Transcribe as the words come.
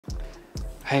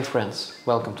Hey friends,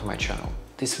 welcome to my channel.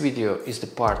 This video is the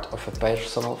part of a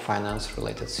personal finance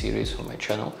related series on my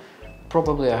channel.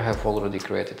 Probably I have already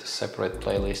created a separate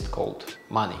playlist called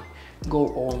Money. Go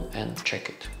on and check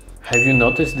it. Have you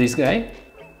noticed this guy?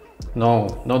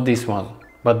 No, not this one,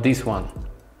 but this one.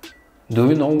 Do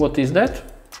you know what is that?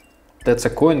 That's a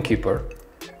coin keeper.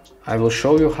 I will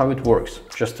show you how it works.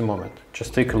 Just a moment.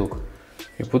 Just take a look.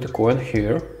 You put a coin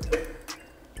here.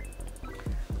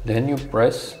 Then you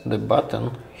press the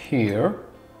button here.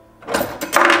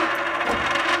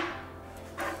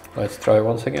 Let's try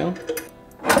once again.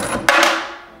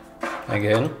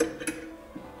 Again.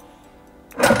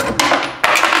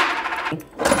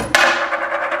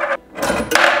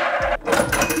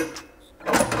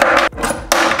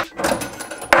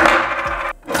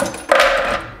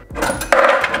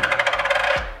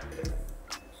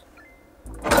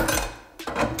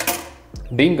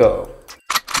 Bingo!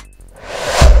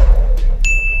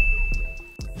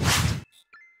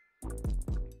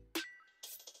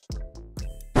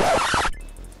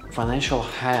 Financial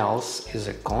health is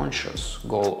a conscious,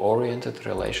 goal-oriented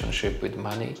relationship with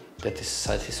money that is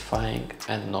satisfying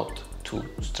and not too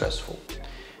stressful,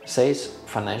 says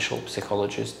financial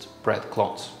psychologist Brad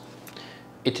Klontz.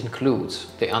 It includes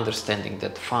the understanding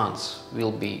that funds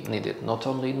will be needed not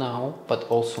only now, but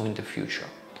also in the future,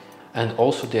 and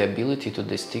also the ability to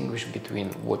distinguish between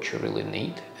what you really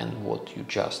need and what you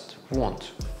just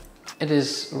want. It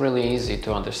is really easy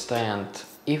to understand.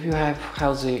 If you have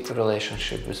healthy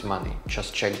relationship with money,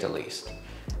 just check the list.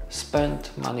 Spend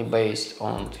money based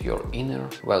on your inner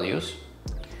values.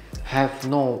 Have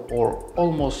no or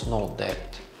almost no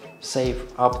debt.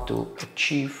 Save up to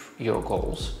achieve your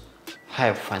goals.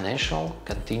 Have financial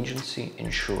contingency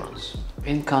insurance.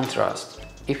 In contrast,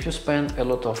 if you spend a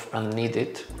lot of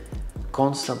unneeded,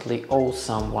 constantly owe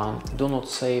someone, do not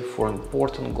save for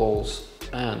important goals,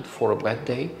 and for a bad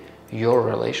day, your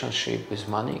relationship with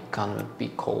money cannot be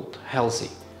called healthy.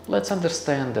 Let's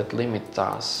understand that limits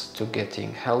us to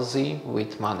getting healthy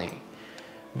with money.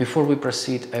 Before we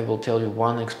proceed, I will tell you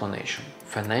one explanation.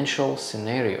 Financial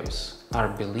scenarios are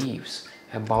beliefs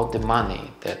about the money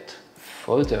that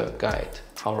further guide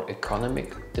our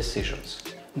economic decisions.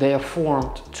 They are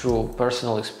formed through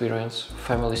personal experience,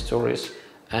 family stories,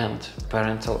 and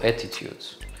parental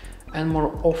attitudes. And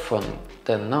more often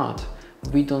than not,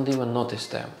 we don't even notice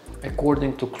them.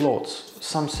 According to Klotz,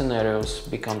 some scenarios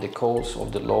become the cause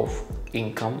of the low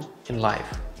income in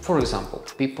life. For example,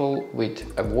 people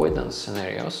with avoidance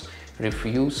scenarios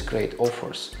refuse great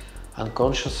offers,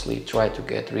 unconsciously try to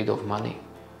get rid of money,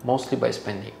 mostly by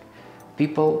spending.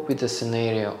 People with a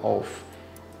scenario of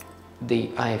the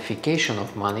deification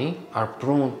of money are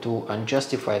prone to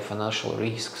unjustified financial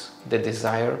risks, the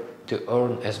desire to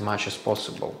earn as much as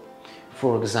possible.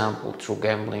 For example, through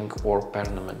gambling or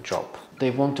permanent job.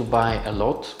 They want to buy a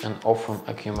lot and often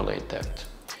accumulate debt.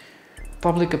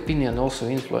 Public opinion also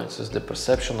influences the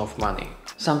perception of money.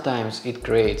 Sometimes it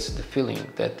creates the feeling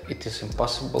that it is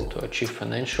impossible to achieve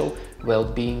financial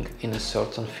well-being in a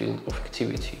certain field of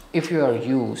activity. If you are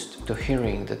used to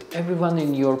hearing that everyone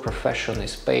in your profession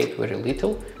is paid very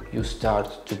little, you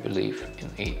start to believe in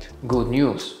it. Good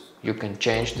news, you can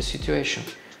change the situation.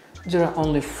 There are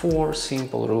only 4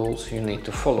 simple rules you need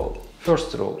to follow.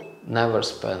 First rule, never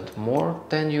spend more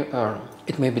than you earn.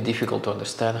 It may be difficult to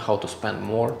understand how to spend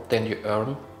more than you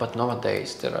earn, but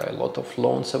nowadays there are a lot of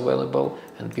loans available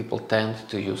and people tend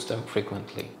to use them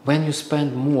frequently. When you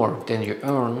spend more than you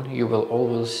earn, you will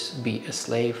always be a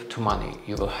slave to money.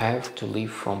 You will have to live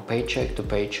from paycheck to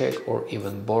paycheck or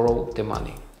even borrow the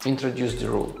money. Introduce the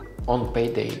rule. On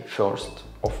payday first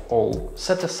of all,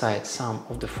 set aside some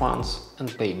of the funds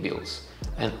and pay bills,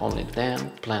 and only then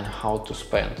plan how to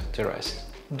spend the rest.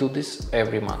 Do this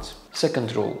every month.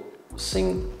 Second rule,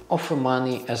 think of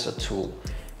money as a tool.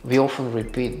 We often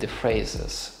repeat the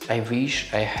phrases, I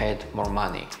wish I had more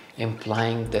money,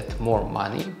 implying that more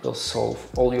money will solve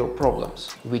all your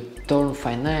problems. We turn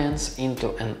finance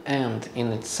into an end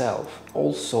in itself.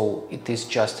 Also, it is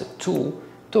just a tool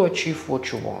to achieve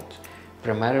what you want.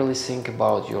 Primarily think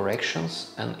about your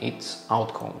actions and its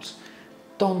outcomes.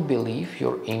 Don't believe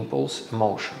your impulse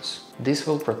emotions. This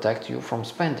will protect you from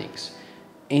spendings.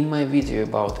 In my video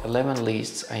about 11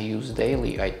 lists I use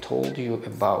daily, I told you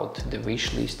about the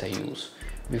wish list I use.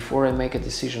 Before I make a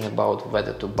decision about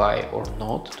whether to buy or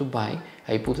not to buy,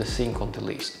 I put a thing on the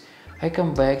list. I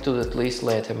come back to that list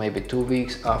later, maybe 2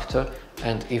 weeks after,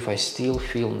 and if I still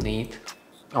feel need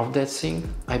of that thing,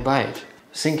 I buy it.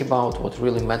 Think about what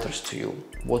really matters to you,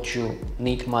 what you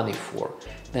need money for,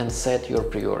 then set your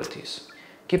priorities.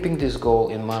 Keeping this goal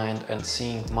in mind and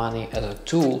seeing money as a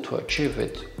tool to achieve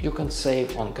it, you can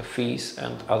save on cafes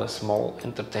and other small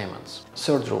entertainments.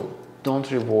 Third rule,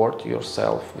 don't reward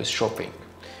yourself with shopping.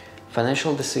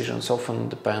 Financial decisions often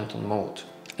depend on mood.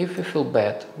 If we feel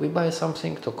bad, we buy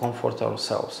something to comfort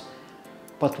ourselves.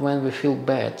 But when we feel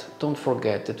bad, don't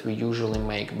forget that we usually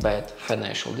make bad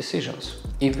financial decisions.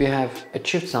 If we have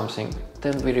achieved something,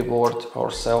 then we reward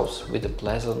ourselves with a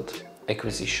pleasant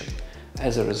acquisition.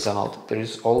 As a result, there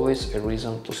is always a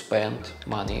reason to spend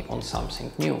money on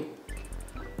something new.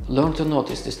 Learn to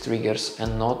notice these triggers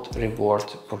and not reward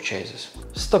purchases.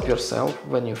 Stop yourself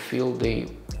when you feel the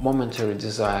momentary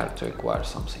desire to acquire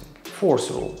something. Fourth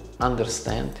rule,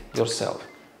 understand yourself.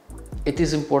 It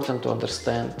is important to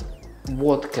understand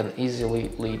what can easily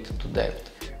lead to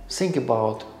debt. Think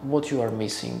about what you are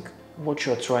missing, what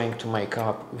you are trying to make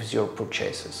up with your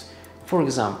purchases. For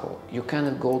example, you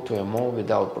cannot go to a mall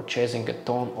without purchasing a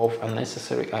ton of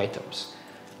unnecessary items.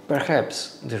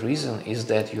 Perhaps the reason is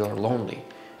that you are lonely,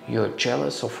 you are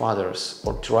jealous of others,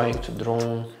 or trying to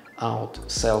drown out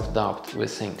self-doubt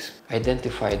with things.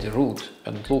 Identify the root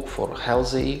and look for a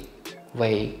healthy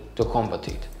way to combat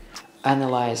it.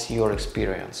 Analyze your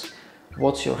experience.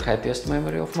 What's your happiest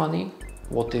memory of money?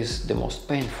 What is the most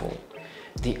painful?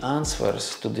 The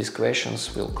answers to these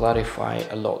questions will clarify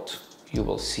a lot. You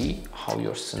will see how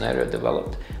your scenario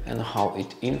developed and how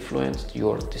it influenced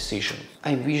your decision.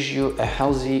 I wish you a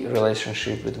healthy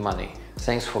relationship with money.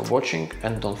 Thanks for watching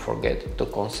and don't forget to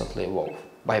constantly evolve.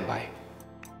 Bye bye.